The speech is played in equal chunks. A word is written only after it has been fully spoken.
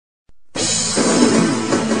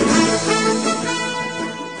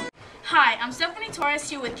I'm Stephanie Torres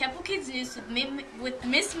here with Keppel Kids News with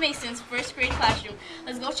Miss Mason's first grade classroom.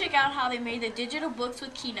 Let's go check out how they made the digital books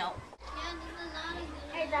with Keynote.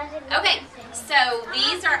 Okay, so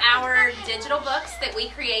these are our digital books that we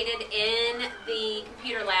created in the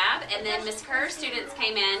computer lab, and then Miss Kerr's students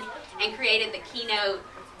came in and created the Keynote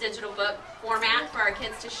digital book format for our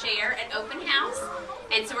kids to share at open house.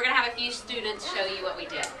 And so we're going to have a few students show you what we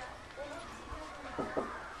did.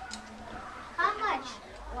 How much?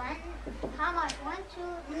 How much? 1, 2.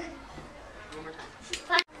 One more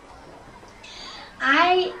time.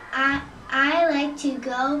 I like to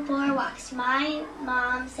go for walks. My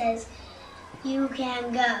mom says you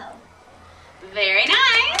can go. Very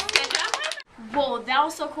nice. Good job. Whoa, that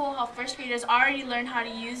was so cool how first graders already learned how to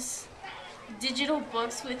use digital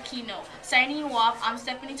books with Keynote. Signing you off, I'm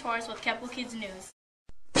Stephanie Torres with Keppel Kids News.